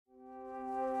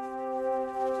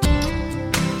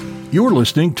You're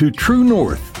listening to True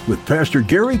North with Pastor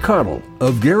Gary Cottle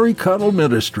of Gary Cottle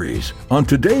Ministries. On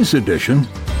today's edition,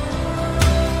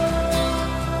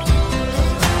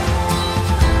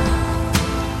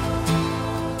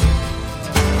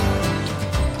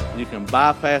 you can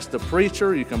bypass the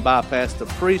preacher, you can bypass the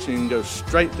preaching, and go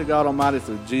straight to God Almighty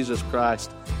through Jesus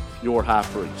Christ, your high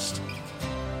priest.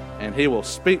 And He will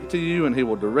speak to you, and He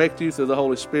will direct you through the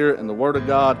Holy Spirit and the Word of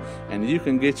God, and you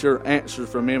can get your answers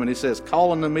from Him. And He says,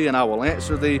 call unto me, and I will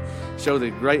answer thee, show thee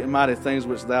great and mighty things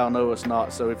which thou knowest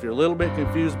not. So if you're a little bit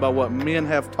confused by what men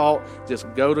have taught, just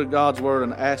go to God's Word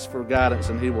and ask for guidance,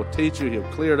 and He will teach you, He'll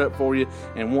clear it up for you,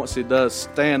 and once He does,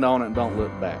 stand on it and don't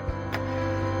look back.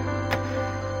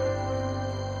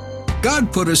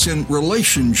 God put us in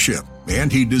relationship,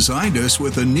 and He designed us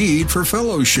with a need for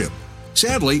fellowship.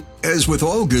 Sadly, as with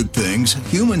all good things,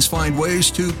 humans find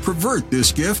ways to pervert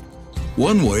this gift.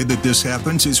 One way that this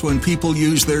happens is when people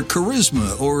use their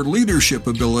charisma or leadership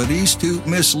abilities to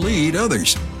mislead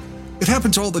others. It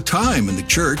happens all the time in the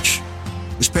church.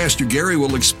 As Pastor Gary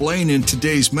will explain in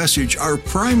today's message, our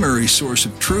primary source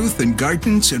of truth and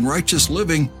guidance in righteous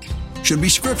living should be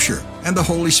Scripture and the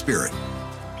Holy Spirit.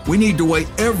 We need to weigh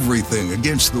everything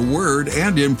against the Word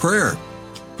and in prayer.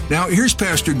 Now, here's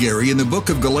Pastor Gary in the book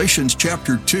of Galatians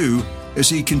chapter 2 as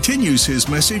he continues his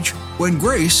message, When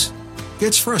Grace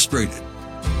Gets Frustrated.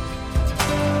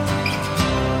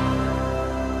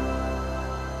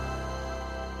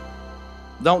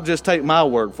 Don't just take my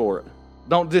word for it.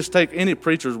 Don't just take any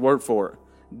preacher's word for it.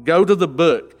 Go to the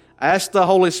book. Ask the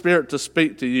Holy Spirit to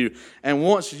speak to you. And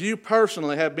once you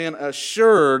personally have been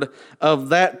assured of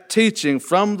that teaching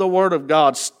from the Word of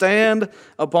God, stand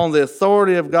upon the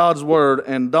authority of God's Word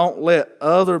and don't let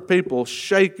other people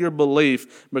shake your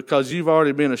belief, because you've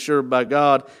already been assured by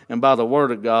God and by the Word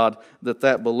of God that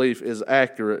that belief is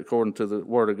accurate according to the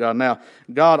Word of God. Now,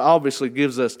 God obviously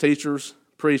gives us teachers,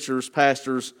 preachers,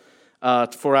 pastors,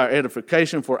 for our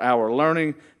edification, for our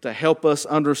learning, to help us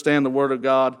understand the Word of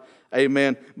God.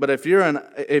 Amen. But if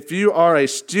you are a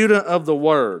student of the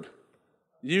Word,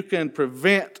 you can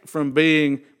prevent from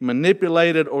being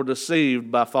manipulated or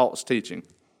deceived by false teaching.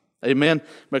 Amen.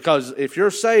 Because if you're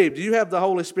saved, you have the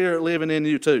Holy Spirit living in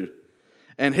you too.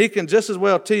 And He can just as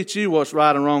well teach you what's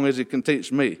right and wrong as He can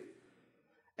teach me.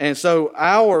 And so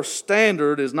our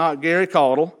standard is not Gary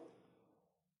Cottle.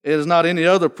 It is not any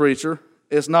other preacher.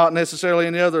 It's not necessarily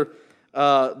any other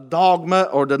dogma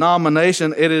or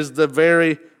denomination. It is the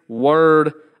very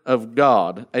Word of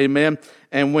God. Amen.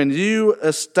 And when you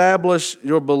establish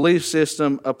your belief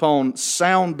system upon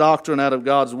sound doctrine out of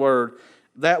God's Word,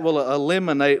 that will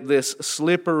eliminate this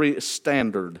slippery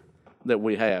standard that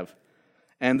we have.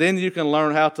 And then you can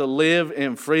learn how to live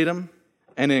in freedom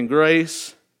and in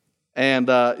grace, and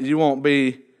you won't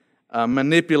be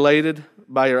manipulated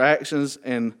by your actions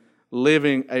and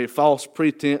living a false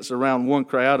pretense around one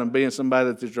crowd and being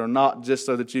somebody that you're not, just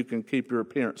so that you can keep your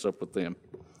appearance up with them.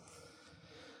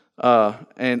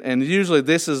 And usually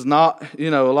this is not, a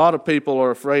lot of people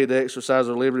are afraid to exercise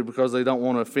their liberty because they don't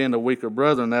want to offend a weaker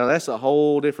brother. Now, that's a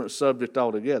whole different subject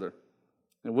altogether.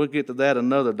 And we'll get to that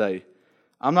another day.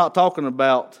 I'm not talking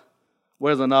about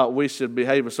whether or not we should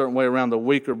behave a certain way around the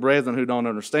weaker brethren who don't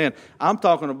understand. I'm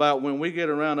talking about when we get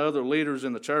around other leaders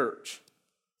in the church,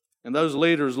 and those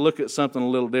leaders look at something a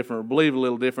little different, or believe a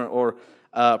little different, or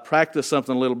practice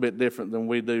something a little bit different than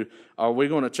we do. Are we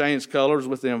going to change colors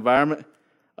with the environment?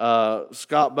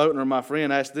 Scott Boatner, my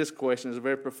friend, asked this question. It's a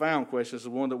very profound question. It's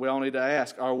one that we all need to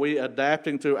ask. Are we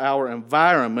adapting to our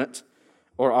environment,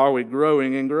 or are we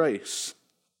growing in grace?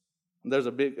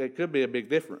 It could be a big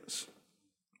difference.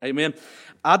 Amen.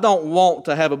 I don't want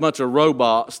to have a bunch of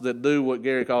robots that do what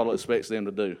Gary Cottle expects them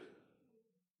to do.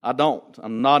 I don't.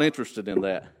 I'm not interested in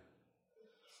that.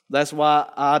 That's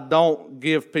why I don't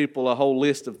give people a whole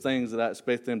list of things that I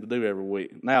expect them to do every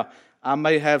week. Now, I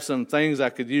may have some things I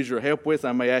could use your help with.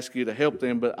 I may ask you to help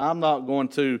them, but I'm not going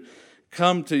to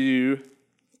come to you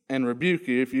and rebuke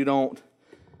you if you don't,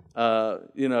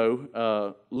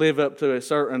 live up to a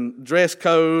certain dress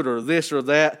code or this or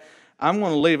that. I'm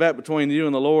going to leave that between you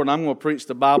and the Lord, and I'm going to preach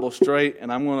the Bible straight,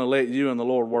 and I'm going to let you and the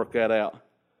Lord work that out.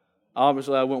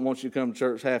 Obviously, I wouldn't want you to come to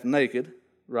church half naked,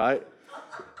 right?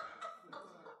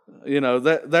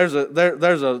 There's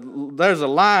a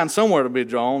line somewhere to be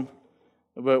drawn.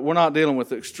 But we're not dealing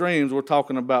with extremes. We're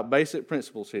talking about basic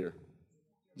principles here.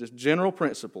 Just general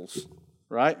principles,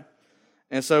 right?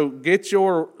 And so get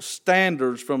your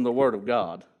standards from the Word of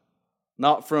God,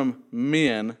 not from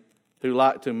men who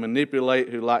like to manipulate,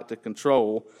 who like to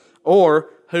control, or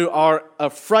who are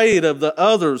afraid of the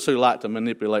others who like to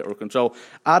manipulate or control.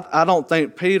 I don't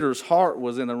think Peter's heart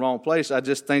was in the wrong place. I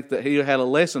just think that he had a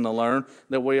lesson to learn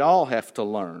that we all have to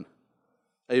learn.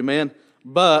 Amen?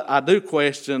 But I do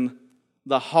question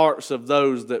the hearts of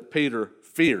those that Peter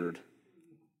feared.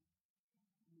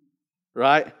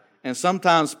 Right? And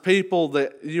sometimes people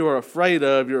that you are afraid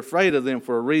of, you're afraid of them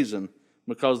for a reason.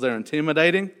 Because they're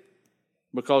intimidating,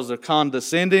 because they're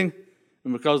condescending,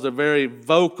 and because they're very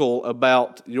vocal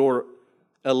about your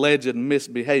alleged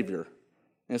misbehavior.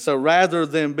 And so rather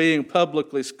than being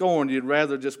publicly scorned, you'd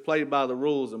rather just play by the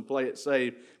rules and play it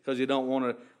safe because you don't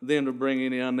want them to bring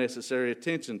any unnecessary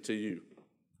attention to you.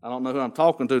 I don't know who I'm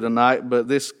talking to tonight, but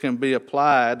this can be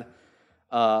applied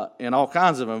in all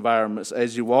kinds of environments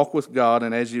as you walk with God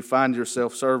and as you find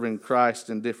yourself serving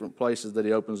Christ in different places that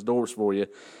He opens doors for you.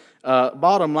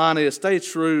 Bottom line is, stay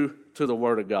true to the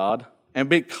Word of God and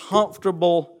be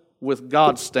comfortable with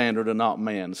God's standard and not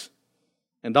man's.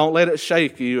 And don't let it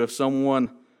shake you if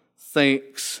someone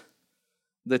thinks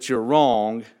that you're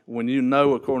wrong when you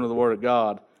know, according to the Word of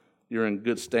God, you're in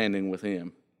good standing with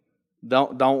Him.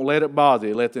 Don't let it bother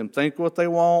you. Let them think what they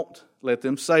want. Let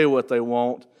them say what they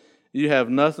want. You have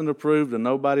nothing to prove to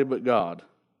nobody but God.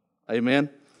 Amen?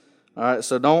 All right,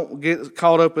 so don't get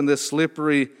caught up in this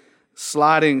slippery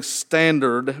sliding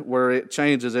standard where it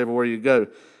changes everywhere you go.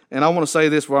 And I want to say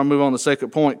this before I move on to the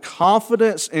second point.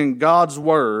 Confidence in God's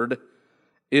Word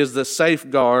is the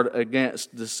safeguard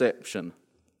against deception.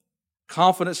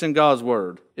 Confidence in God's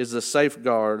Word is the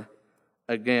safeguard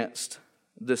against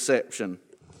deception.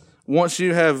 Once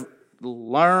you have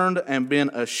learned and been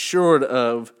assured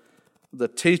of the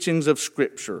teachings of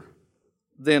Scripture,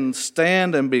 then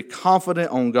stand and be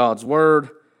confident on God's Word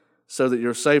so that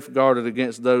you're safeguarded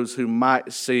against those who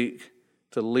might seek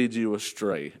to lead you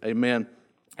astray. Amen.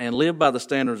 And live by the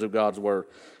standards of God's Word.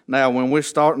 Now, when we're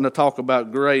starting to talk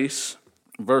about grace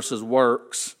versus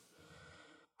works,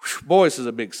 boy, this is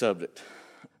a big subject.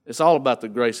 It's all about the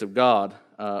grace of God.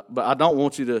 But I don't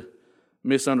want you to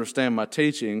misunderstand my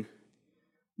teaching.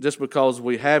 Just because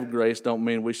we have grace don't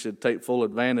mean we should take full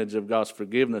advantage of God's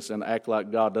forgiveness and act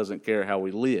like God doesn't care how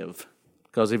we live,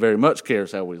 because He very much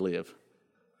cares how we live.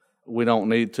 We don't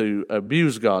need to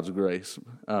abuse God's grace.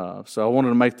 So I wanted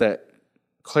to make that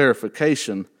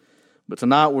clarification. But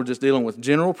tonight we're just dealing with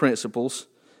general principles.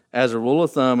 As a rule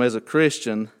of thumb, as a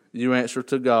Christian, you answer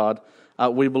to God.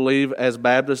 We believe as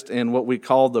Baptists in what we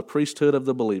call the priesthood of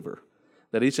the believer,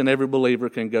 that each and every believer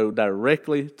can go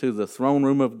directly to the throne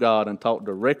room of God and talk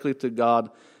directly to God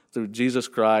through Jesus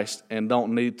Christ and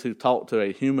don't need to talk to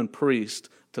a human priest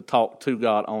to talk to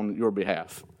God on your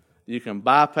behalf. You can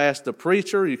bypass the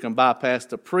preacher, you can bypass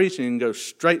the preaching, and go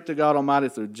straight to God Almighty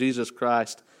through Jesus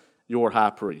Christ, your high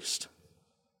priest.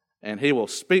 And He will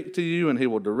speak to you and He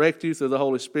will direct you through the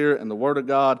Holy Spirit and the Word of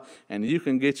God, and you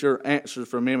can get your answers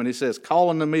from Him. And He says, call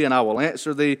unto me and I will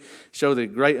answer thee, show thee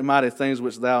great and mighty things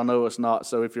which thou knowest not.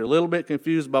 So if you're a little bit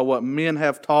confused by what men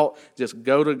have taught, just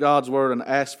go to God's Word and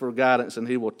ask for guidance, and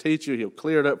He will teach you, He'll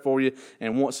clear it up for you,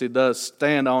 and once He does,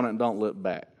 stand on it and don't look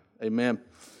back. Amen.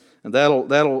 And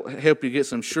that'll help you get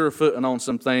some sure footing on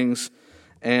some things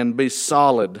and be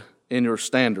solid in your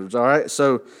standards. All right,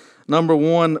 so number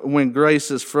one, when grace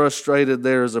is frustrated,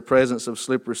 there is a presence of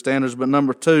slippery standards. But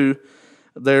number two,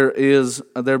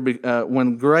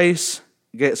 when grace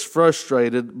gets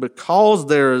frustrated, because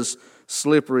there is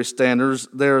slippery standards,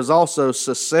 there is also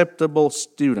susceptible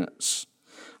students.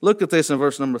 Look at this in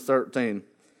verse number 13.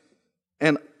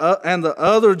 And the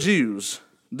other Jews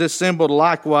dissembled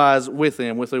likewise with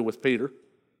him, with Peter,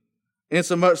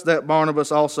 insomuch that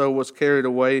Barnabas also was carried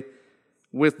away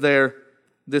with their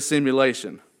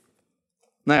dissimulation.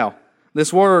 Now,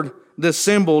 this word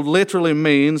dissembled literally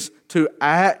means to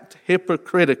act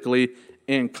hypocritically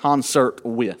in concert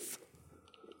with.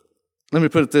 Let me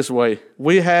put it this way.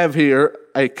 We have here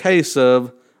a case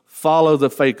of follow the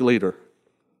fake leader.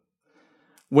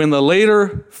 When the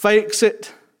leader fakes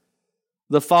it,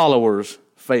 the followers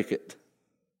fake it.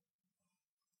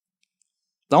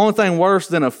 The only thing worse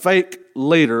than a fake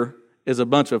leader is a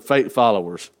bunch of fake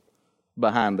followers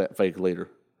behind that fake leader.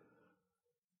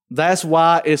 That's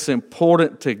why it's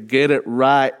important to get it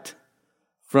right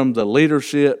from the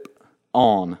leadership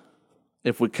on.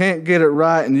 If we can't get it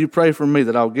right, and you pray for me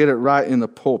that I'll get it right in the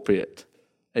pulpit,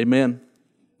 amen,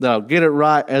 that I'll get it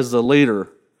right as the leader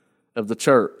of the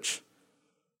church,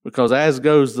 because as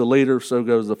goes the leader, so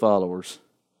goes the followers.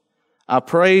 I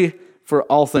pray for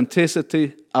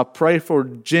authenticity. I pray for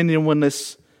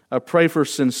genuineness. I pray for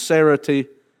sincerity.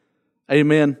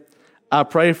 Amen. I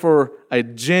pray for a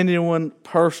genuine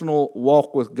personal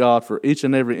walk with God for each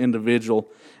and every individual,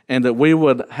 and that we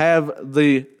would have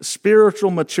the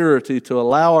spiritual maturity to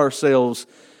allow ourselves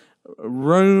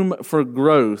room for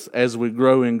growth as we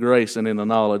grow in grace and in the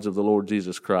knowledge of the Lord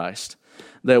Jesus Christ.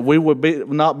 That we would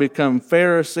not become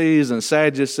Pharisees and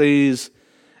Sadducees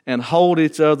and hold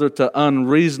each other to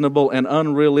unreasonable and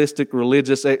unrealistic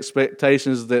religious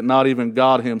expectations that not even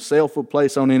God Himself would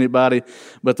place on anybody,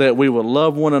 but that we would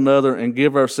love one another and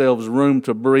give ourselves room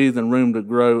to breathe and room to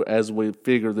grow as we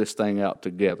figure this thing out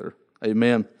together.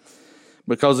 Amen.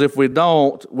 Because if we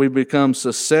don't, we become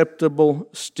susceptible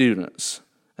students.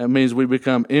 That means we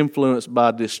become influenced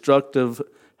by destructive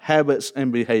habits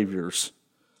and behaviors.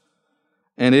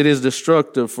 And it is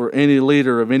destructive for any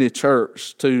leader of any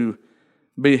church to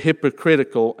be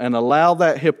hypocritical and allow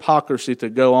that hypocrisy to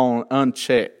go on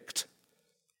unchecked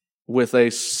with a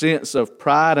sense of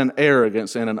pride and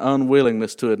arrogance and an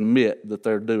unwillingness to admit that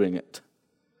they're doing it.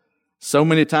 So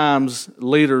many times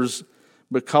leaders,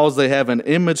 because they have an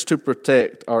image to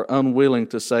protect, are unwilling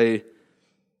to say,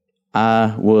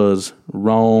 I was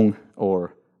wrong,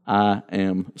 or I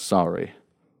am sorry.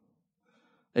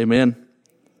 Amen?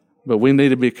 But we need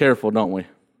to be careful, don't we?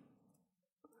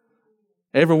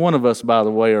 Every one of us, by the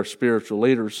way, are spiritual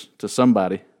leaders to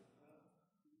somebody.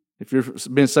 If you've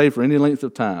been saved for any length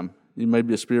of time, you may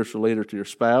be a spiritual leader to your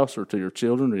spouse or to your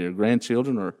children or your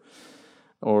grandchildren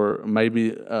or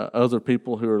maybe other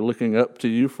people who are looking up to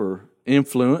you for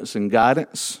influence and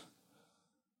guidance.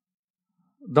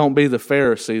 Don't be the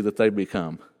Pharisee that they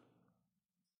become.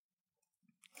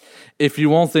 If you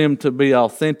want them to be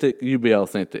authentic, you be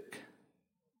authentic.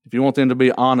 If you want them to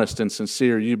be honest and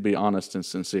sincere, you be honest and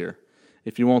sincere.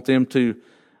 If you want them to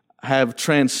have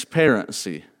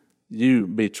transparency, you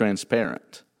be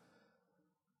transparent.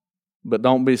 But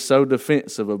don't be so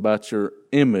defensive about your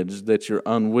image that you're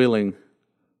unwilling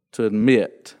to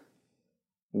admit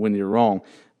when you're wrong.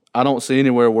 I don't see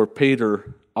anywhere where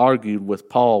Peter argued with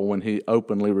Paul when he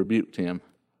openly rebuked him.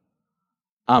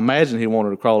 I imagine he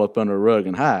wanted to crawl up under a rug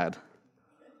and hide.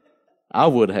 I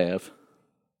would have.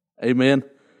 Amen.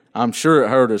 I'm sure it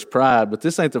hurt his pride, but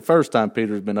this ain't the first time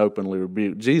Peter's been openly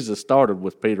rebuked. Jesus started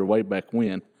with Peter way back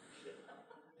when.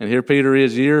 And here Peter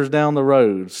is years down the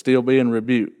road, still being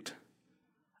rebuked.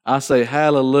 I say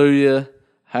hallelujah,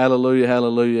 hallelujah,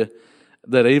 hallelujah,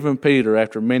 that even Peter,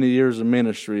 after many years of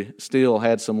ministry, still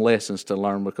had some lessons to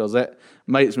learn, because that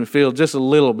makes me feel just a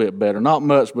little bit better. Not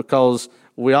much, because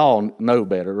we all know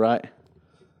better, right?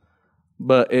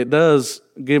 But it does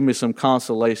give me some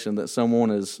consolation that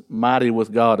someone as mighty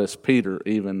with God as Peter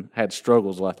even had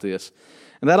struggles like this.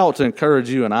 And that ought to encourage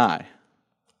you and I.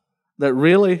 That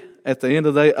really, at the end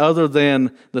of the day, other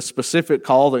than the specific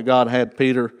call that God had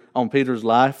Peter on Peter's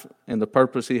life and the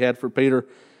purpose He had for Peter,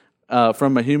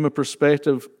 from a human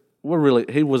perspective,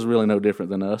 he was really no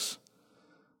different than us.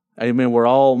 Amen. We're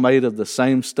all made of the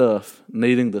same stuff,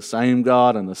 needing the same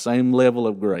God and the same level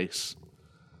of grace.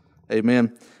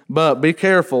 Amen. But be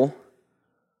careful.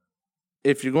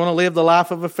 If you're going to live the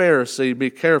life of a Pharisee, be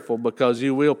careful, because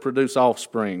you will produce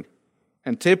offspring.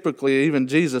 And typically, even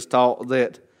Jesus taught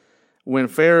that when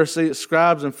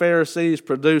scribes and Pharisees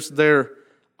produce their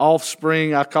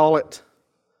offspring, I call it,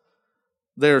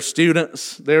 their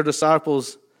students, their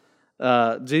disciples,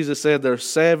 Jesus said they're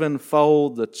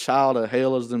sevenfold the child of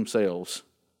hell as themselves.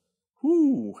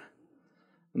 Whoo!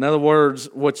 In other words,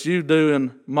 what you do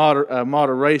in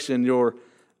moderation, your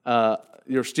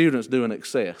students do in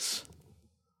excess.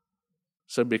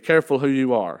 So be careful who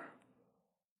you are.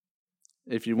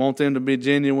 If you want them to be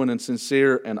genuine and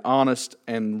sincere and honest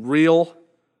and real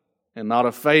and not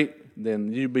a fake,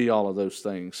 then you be all of those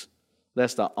things.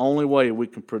 That's the only way we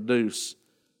can produce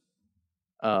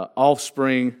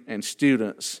offspring and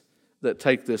students that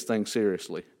take this thing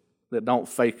seriously, that don't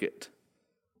fake it,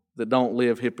 that don't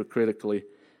live hypocritically,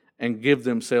 and give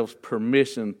themselves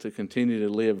permission to continue to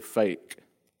live fake.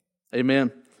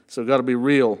 Amen? So we've got to be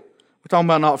real. We're talking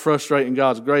about not frustrating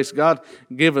God's grace. God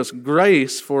give us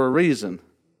grace for a reason.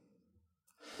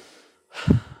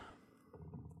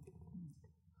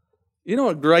 You know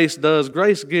what grace does?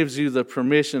 Grace gives you the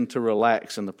permission to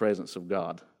relax in the presence of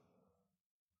God.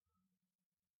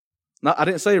 Now, I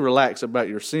didn't say relax about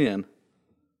your sin.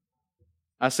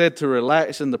 I said to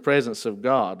relax in the presence of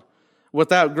God.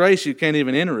 Without grace, you can't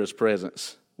even enter His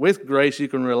presence. With grace, you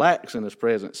can relax in His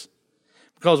presence.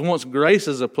 Because once grace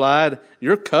is applied,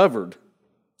 you're covered.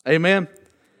 Amen?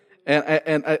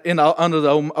 And under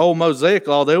the old Mosaic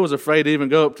law, they was afraid to even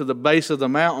go up to the base of the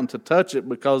mountain to touch it,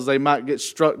 because they might get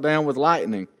struck down with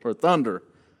lightning or thunder.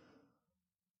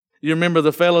 You remember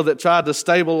the fellow that tried to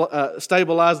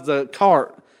stabilize the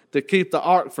cart to keep the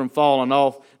ark from falling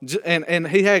off. And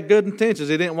he had good intentions.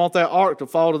 He didn't want that ark to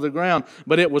fall to the ground,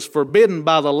 but it was forbidden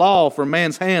by the law for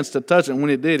man's hands to touch it. And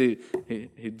when it did,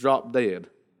 he dropped dead.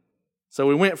 So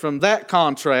we went from that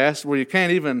contrast where you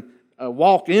can't even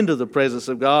walk into the presence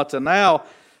of God to now,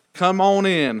 come on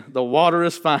in. The water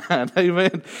is fine.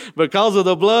 Amen. Because of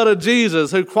the blood of Jesus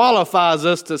who qualifies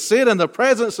us to sit in the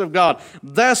presence of God.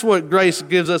 That's what grace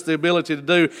gives us the ability to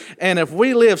do. And if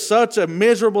we live such a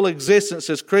miserable existence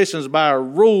as Christians by our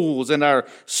rules and our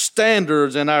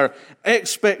standards and our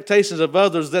expectations of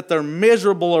others that they're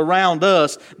miserable around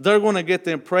us, they're going to get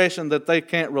the impression that they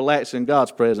can't relax in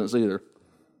God's presence either.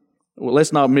 Well,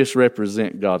 let's not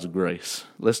misrepresent God's grace.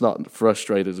 Let's not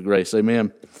frustrate His grace.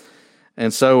 Amen.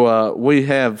 And so we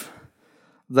have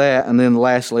that. And then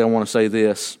lastly, I want to say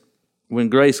this. When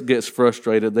grace gets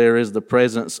frustrated, there is the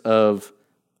presence of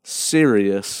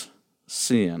serious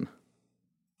sin.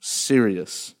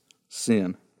 Serious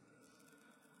sin.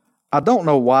 I don't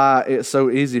know why it's so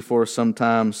easy for us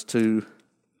sometimes to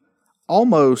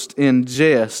almost in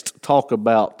jest talk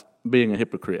about being a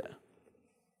hypocrite.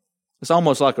 It's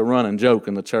almost like a running joke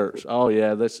in the church. Oh,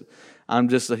 yeah, I'm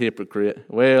just a hypocrite.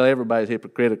 Well, everybody's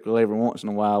hypocritical every once in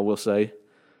a while, we'll say.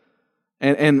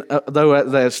 And though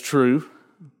that's true,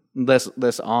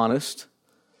 that's honest.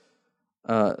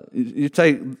 You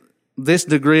take this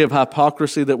degree of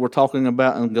hypocrisy that we're talking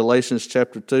about in Galatians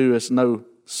chapter 2, it's no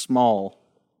small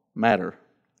matter.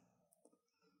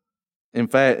 In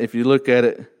fact, if you look at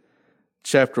it,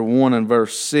 chapter 1 and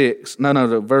verse 6,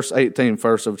 verse 18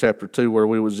 first of chapter 2 where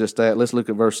we was just at. Let's look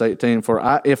at verse 18.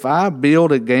 If I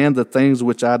build again the things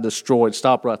which I destroyed.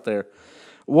 Stop right there.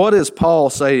 What is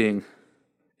Paul saying?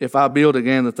 If I build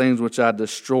again the things which I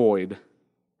destroyed.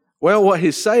 Well, what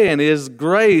he's saying is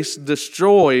grace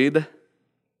destroyed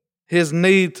his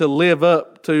need to live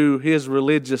up to his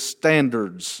religious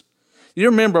standards. You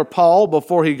remember Paul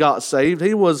before he got saved?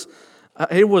 He was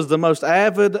the most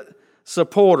avid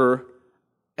supporter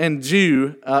and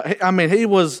Jew. He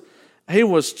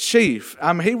was chief.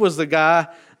 He was the guy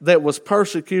that was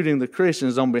persecuting the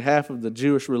Christians on behalf of the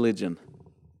Jewish religion.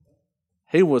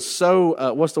 He was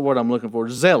so, what's the word I'm looking for?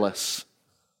 Zealous.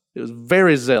 He was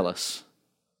very zealous.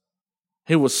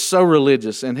 He was so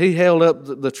religious, and he held up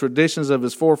the traditions of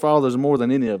his forefathers more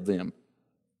than any of them.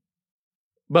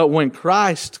 But when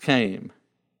Christ came,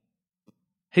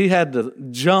 he had to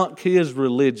junk his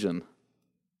religion.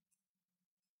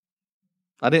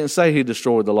 I didn't say he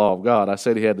destroyed the law of God. I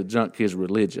said he had to junk his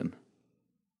religion.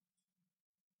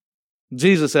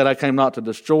 Jesus said, I came not to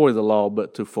destroy the law,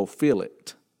 but to fulfill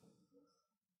it.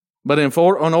 But in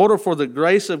order for the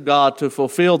grace of God to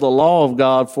fulfill the law of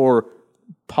God for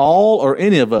Paul or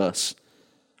any of us,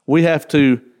 we have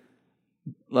to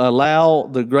allow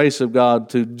the grace of God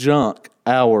to junk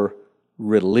our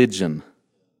religion.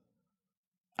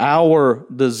 Our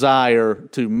desire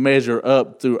to measure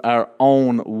up through our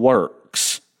own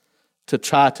works, to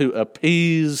try to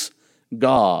appease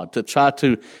God, to try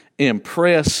to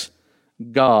impress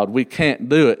God. We can't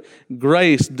do it.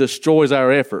 Grace destroys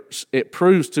our efforts. It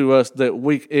proves to us that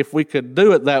if we could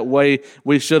do it that way,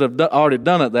 we should have already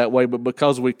done it that way. But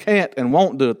because we can't and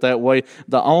won't do it that way,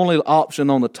 the only option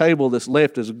on the table that's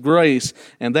left is grace,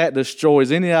 and that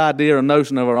destroys any idea or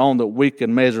notion of our own that we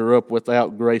can measure up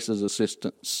without grace's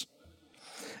assistance.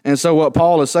 And so what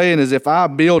Paul is saying is, if I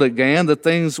build again the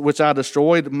things which I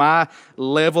destroyed, my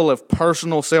level of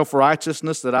personal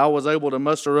self-righteousness that I was able to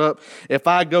muster up, if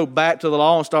I go back to the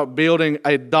law and start building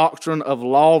a doctrine of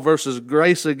law versus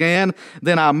grace again,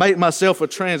 then I make myself a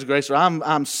transgressor.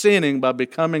 I'm sinning by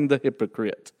becoming the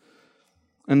hypocrite.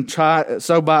 And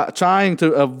by trying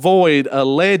to avoid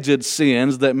alleged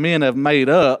sins that men have made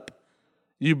up,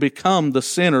 you become the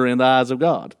sinner in the eyes of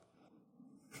God.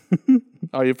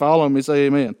 Are you following me? Say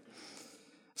amen.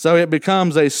 So it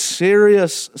becomes a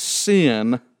serious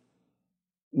sin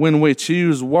when we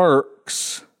choose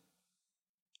works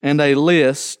and a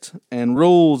list and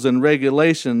rules and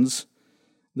regulations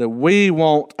that we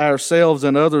want ourselves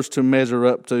and others to measure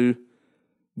up to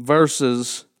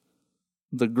versus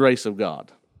the grace of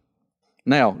God.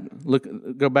 Now,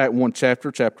 go back one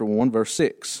chapter 1, verse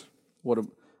 6. What did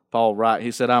Paul write?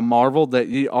 He said, I marvel that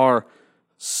ye are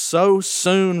so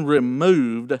soon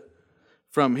removed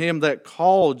from him that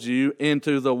called you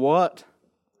into the what?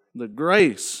 The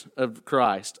grace of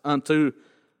Christ unto,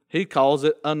 he calls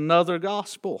it another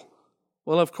gospel.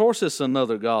 Well, of course it's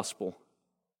another gospel.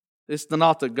 It's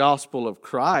not the gospel of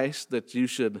Christ that you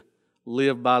should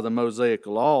live by the Mosaic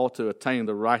law to attain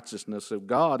the righteousness of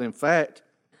God. In fact,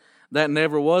 that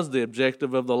never was the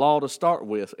objective of the law to start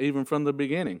with, even from the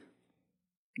beginning.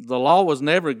 The law was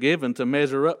never given to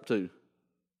measure up to.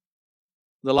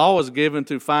 The law was given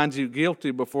to find you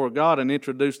guilty before God and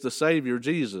introduce the Savior,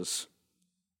 Jesus.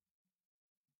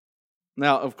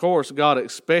 Now, of course, God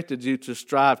expected you to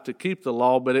strive to keep the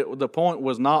law, but the point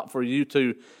was not for you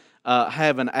to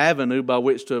have an avenue by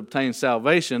which to obtain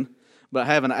salvation, but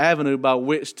have an avenue by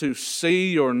which to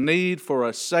see your need for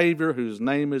a Savior whose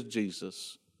name is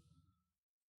Jesus.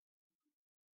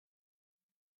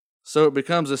 So it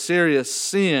becomes a serious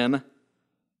sin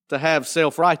to have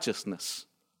self-righteousness.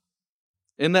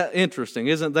 Isn't that interesting?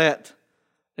 Isn't that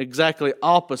exactly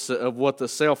opposite of what the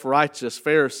self-righteous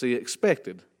Pharisee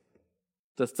expected?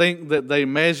 To think that they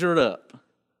measured up,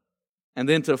 and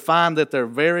then to find that their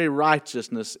very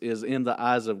righteousness is in the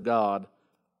eyes of God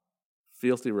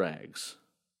filthy rags.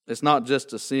 It's not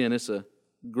just a sin, it's a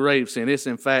grave sin. It's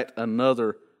in fact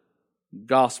another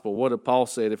gospel. What did Paul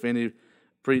say? If any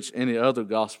preach any other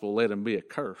gospel, let him be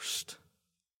accursed.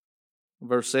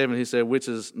 Verse 7, he said, which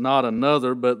is not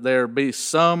another, but there be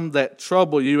some that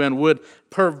trouble you and would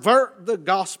pervert the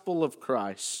gospel of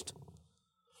Christ.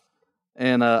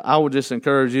 And I would just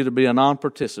encourage you to be a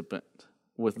non-participant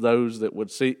with those that would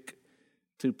seek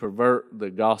to pervert the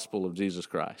gospel of Jesus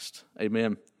Christ.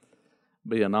 Amen.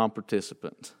 Be a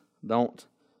non-participant. Don't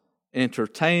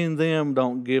entertain them.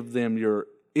 Don't give them your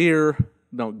ear.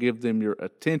 Don't give them your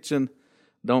attention.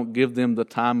 Don't give them the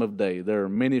time of day. There are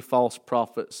many false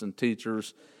prophets and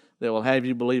teachers that will have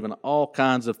you believe in all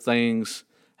kinds of things,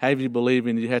 have you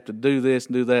believing you have to do this,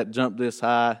 do that, jump this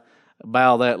high,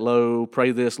 bow that low,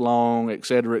 pray this long,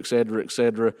 etc., etc.,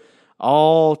 etc.,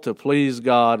 all to please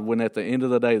God, when at the end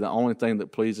of the day, the only thing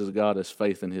that pleases God is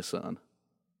faith in His Son.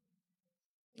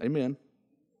 Amen.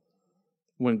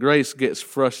 When grace gets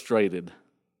frustrated.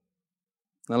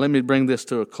 Now let me bring this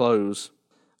to a close.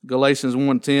 Galatians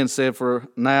 1:10 said,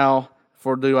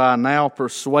 For do I now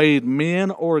persuade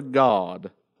men or God?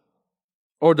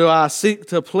 Or do I seek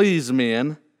to please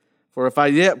men? For if I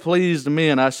yet pleased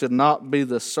men, I should not be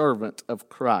the servant of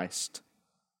Christ.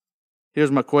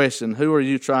 Here's my question. Who are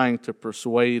you trying to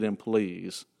persuade and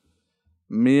please?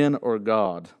 Men or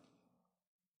God?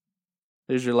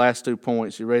 Here's your last 2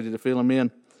 points. You ready to fill them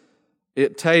in?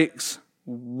 It takes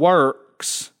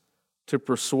works to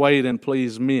persuade and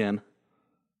please men.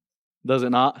 Does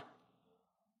it not?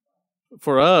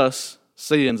 For us,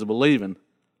 seeing's believing.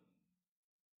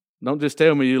 Don't just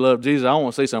tell me you love Jesus. I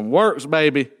want to see some works,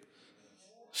 baby.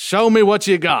 Show me what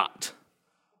you got.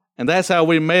 And that's how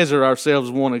we measure ourselves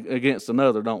one against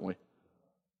another, don't we?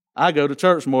 I go to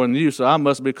church more than you, so I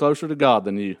must be closer to God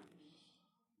than you.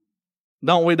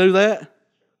 Don't we do that?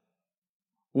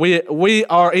 We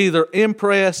are either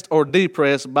impressed or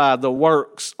depressed by the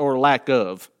works or lack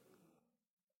of.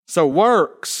 So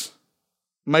works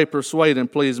may persuade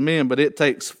and please men, but it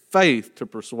takes faith to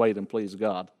persuade and please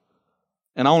God.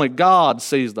 And only God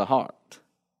sees the heart.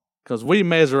 Because we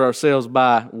measure ourselves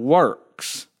by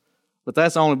works. But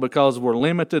that's only because we're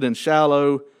limited and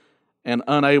shallow and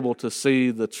unable to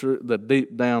see the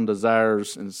deep down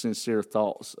desires and sincere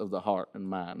thoughts of the heart and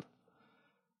mind.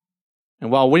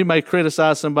 And while we may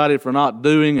criticize somebody for not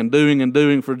doing and doing and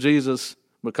doing for Jesus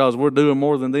because we're doing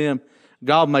more than them,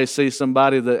 God may see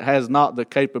somebody that has not the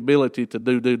capability to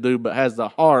do, but has the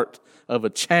heart of a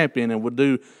champion and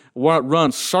would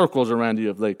run circles around you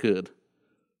if they could.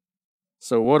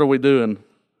 So what are we doing?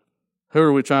 Who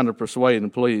are we trying to persuade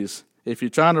and please? If you're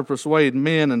trying to persuade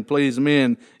men and please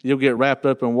men, you'll get wrapped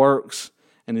up in works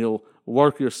and you'll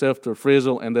work yourself to a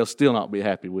frizzle and they'll still not be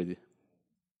happy with you.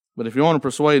 But if you want to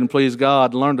persuade and please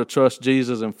God, learn to trust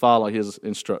Jesus and follow His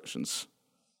instructions.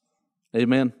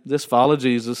 Amen. Just follow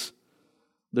Jesus.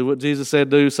 Do what Jesus said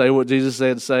do. Say what Jesus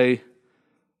said say.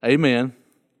 Amen.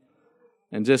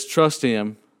 And just trust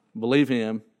Him. Believe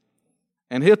Him.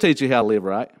 And He'll teach you how to live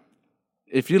right.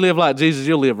 If you live like Jesus,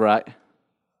 you'll live right.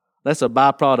 That's a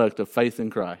byproduct of faith in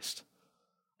Christ.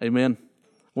 Amen.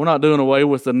 We're not doing away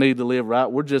with the need to live right.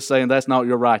 We're just saying that's not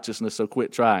your righteousness, so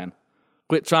quit trying.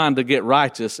 Quit trying to get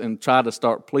righteous and try to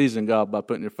start pleasing God by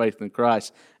putting your faith in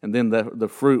Christ, and then the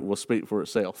fruit will speak for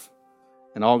itself.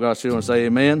 And all God's children say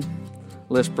amen.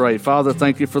 Let's pray. Father,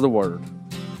 thank you for the word.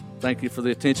 Thank you for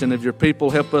the attention of your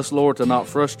people. Help us, Lord, to not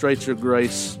frustrate your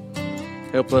grace.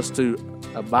 Help us to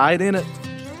abide in it,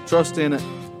 trust in it,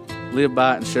 live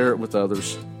by it, and share it with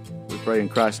others. We pray in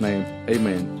Christ's name.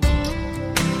 Amen.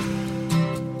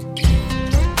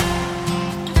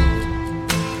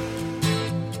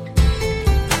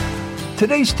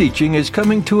 Today's teaching is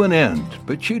coming to an end,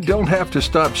 but you don't have to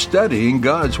stop studying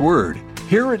God's Word.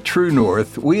 Here at True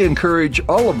North, we encourage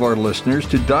all of our listeners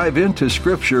to dive into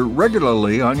Scripture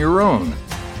regularly on your own.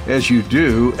 As you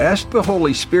do, ask the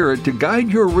Holy Spirit to guide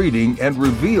your reading and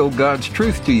reveal God's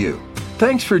truth to you.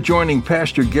 Thanks for joining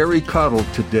Pastor Gary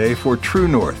Caudill today for True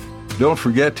North. Don't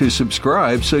forget to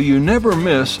subscribe so you never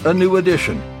miss a new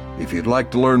edition. If you'd like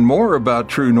to learn more about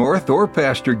True North or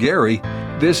Pastor Gary,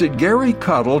 visit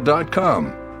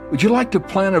GaryCaudill.com. Would you like to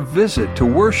plan a visit to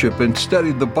worship and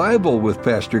study the Bible with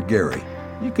Pastor Gary?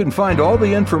 You can find all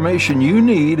the information you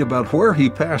need about where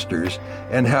he pastors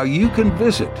and how you can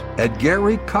visit at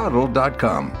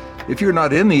GaryCaudill.com. If you're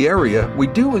not in the area, we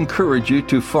do encourage you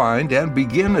to find and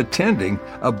begin attending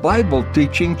a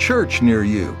Bible-teaching church near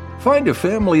you. Find a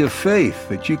family of faith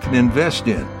that you can invest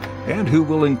in and who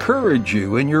will encourage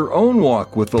you in your own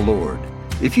walk with the Lord.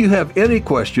 If you have any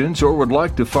questions or would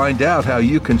like to find out how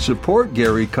you can support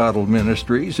Gary Caudill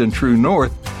Ministries and True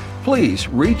North, please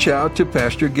reach out to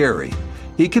Pastor Gary.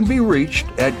 He can be reached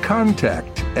at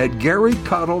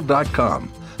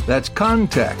contact@GaryCaudill.com. That's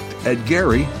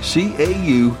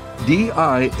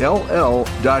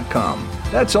contact@GaryCaudill.com.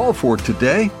 That's all for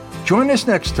today. Join us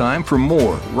next time for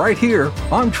more right here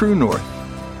on True North.